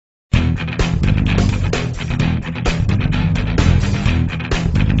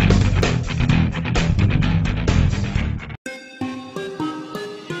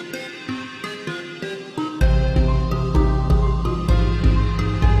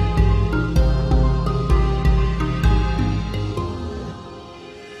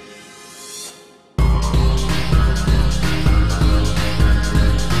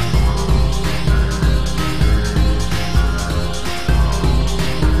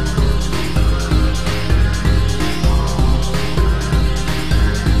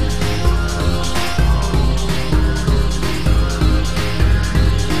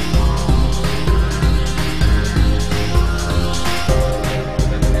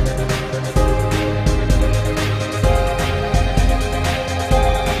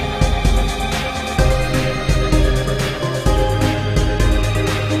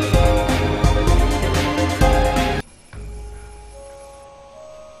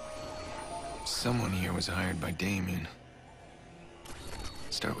Someone here was hired by Damien.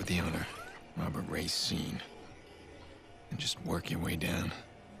 Start with the owner, Robert Reitzell, and just work your way down.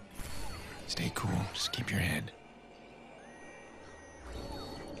 Stay cool, just keep your head.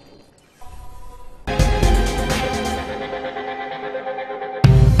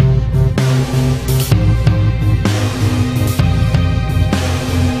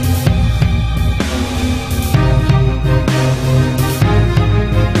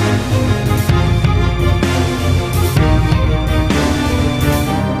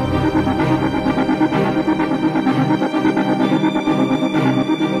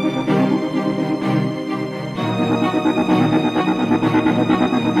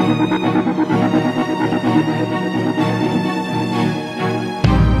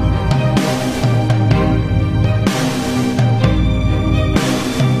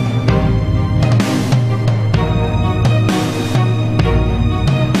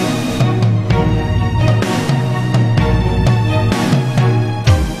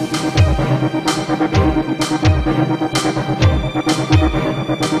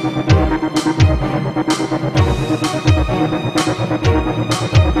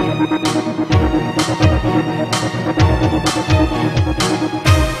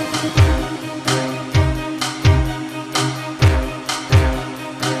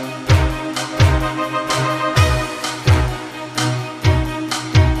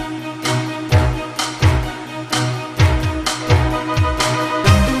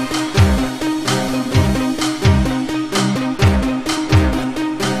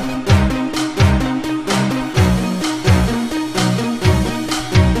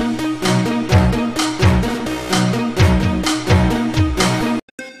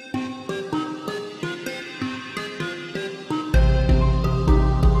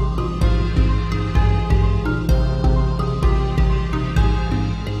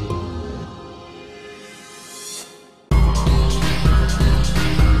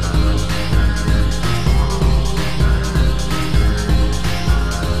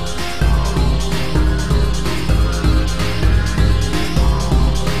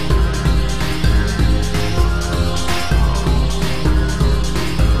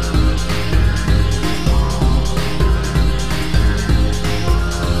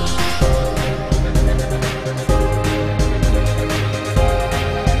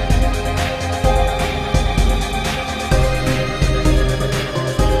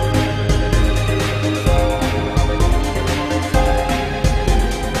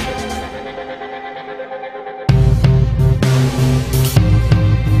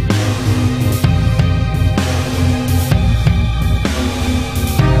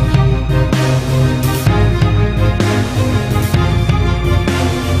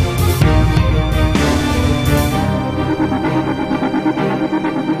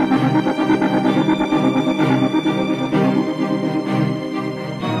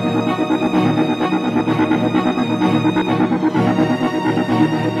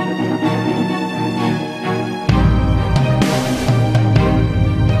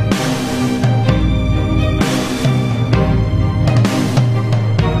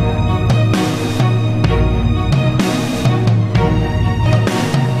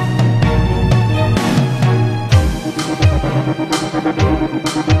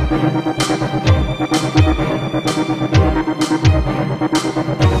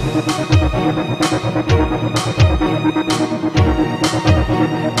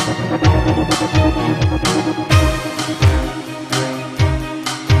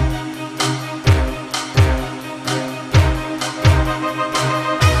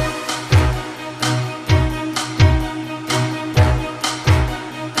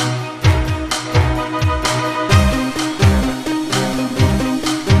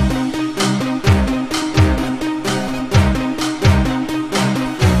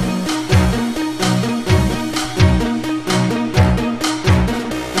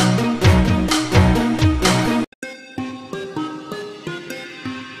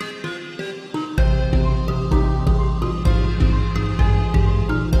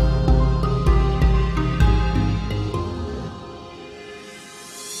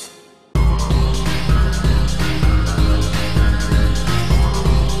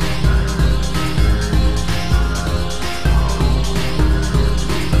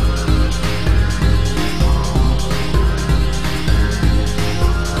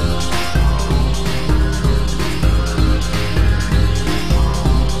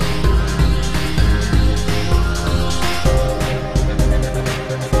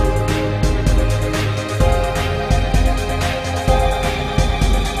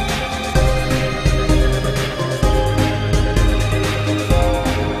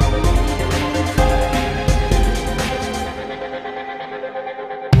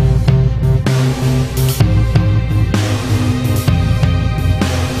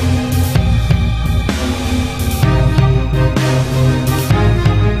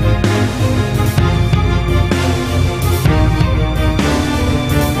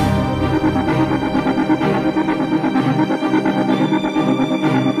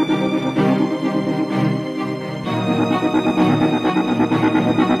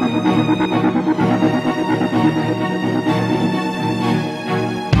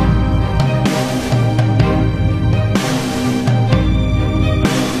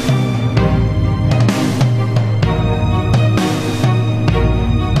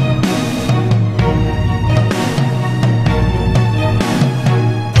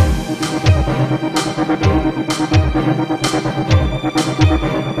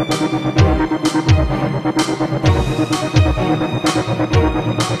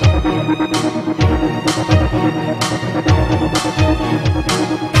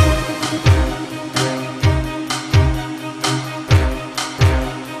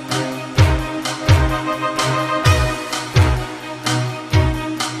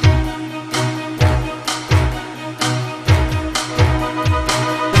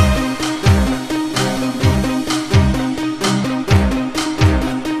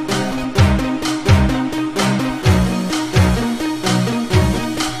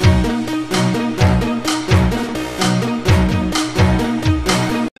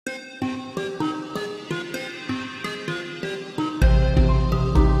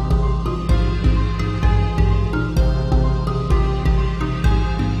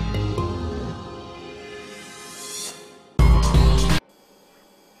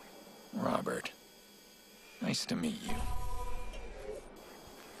 Robert. Nice to meet you.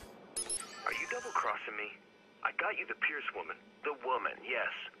 Are you double-crossing me? I got you the Pearce woman. The woman, yes.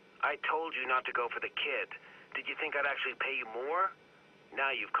 I told you not to go for the kid. Did you think I'd actually pay you more?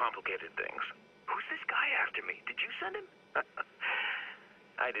 Now you've complicated things. Who's this guy after me? Did you send him?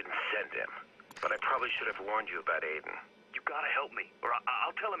 I didn't send him, but I probably should have warned you about Aiden. You gotta help me, or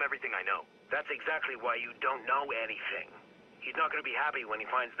I'll tell him everything I know. That's exactly why you don't know anything. He's not gonna be happy when he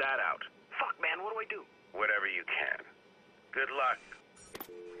finds that out. Fuck, man, what do I do? Whatever you can. Good luck.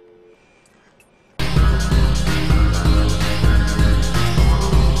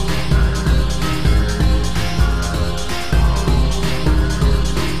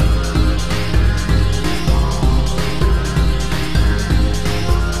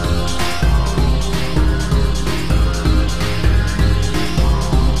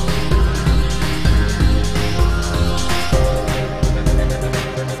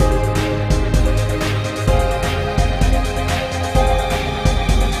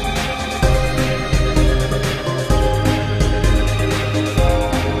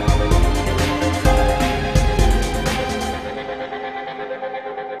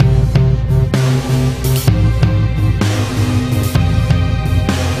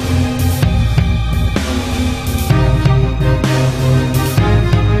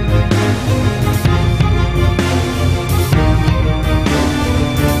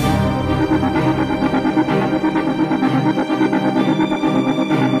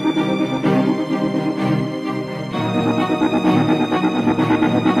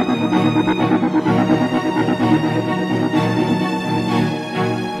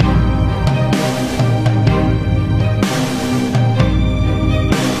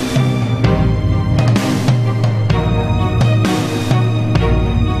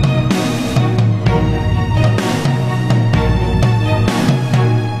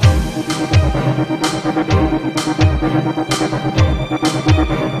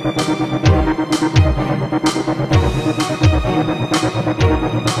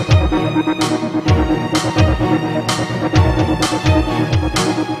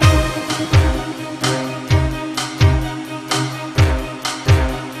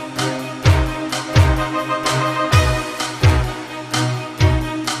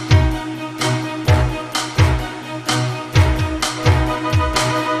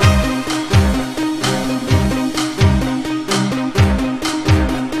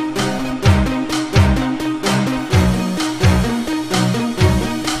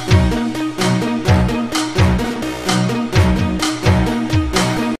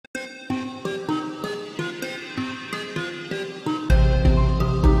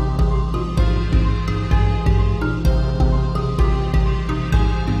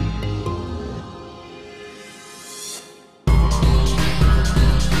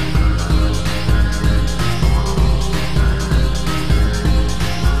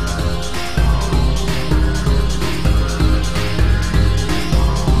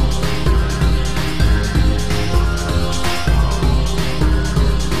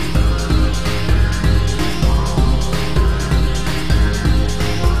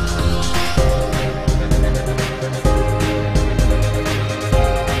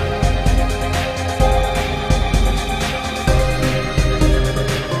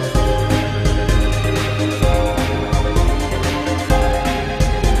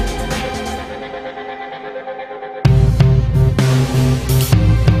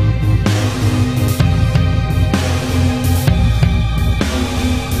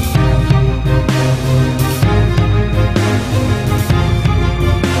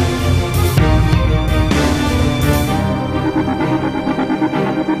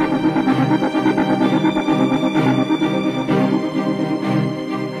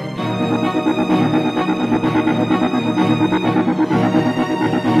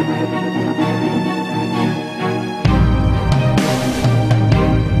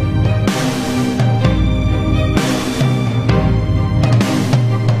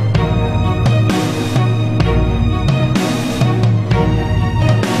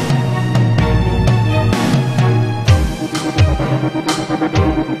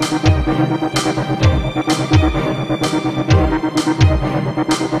 Yeah,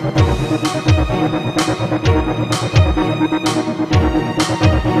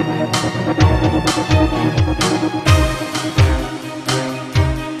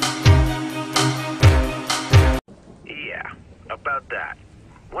 about that.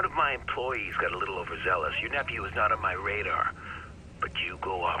 One of my employees got a little overzealous. Your nephew is not on my radar. But you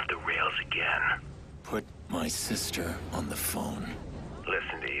go off the rails again. Put my sister on the phone.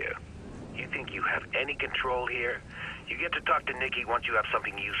 Listen to you. You think you have any control here? You get to talk to Nikki once you have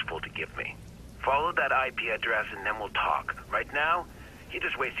something useful to give me. Follow that IP address and then we'll talk. Right now, you're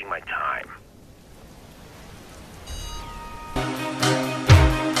just wasting my time.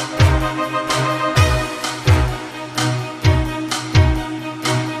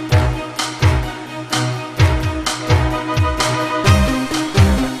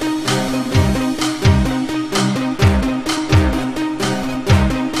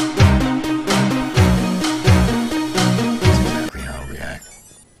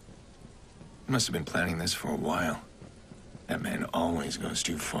 Must have been planning this for a while. That man always goes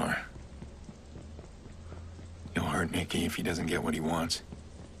too far. He'll hurt Nicky if he doesn't get what he wants.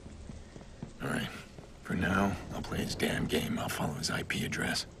 Alright, for now, I'll play his damn game. I'll follow his IP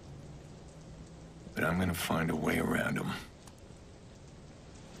address. But I'm gonna find a way around him.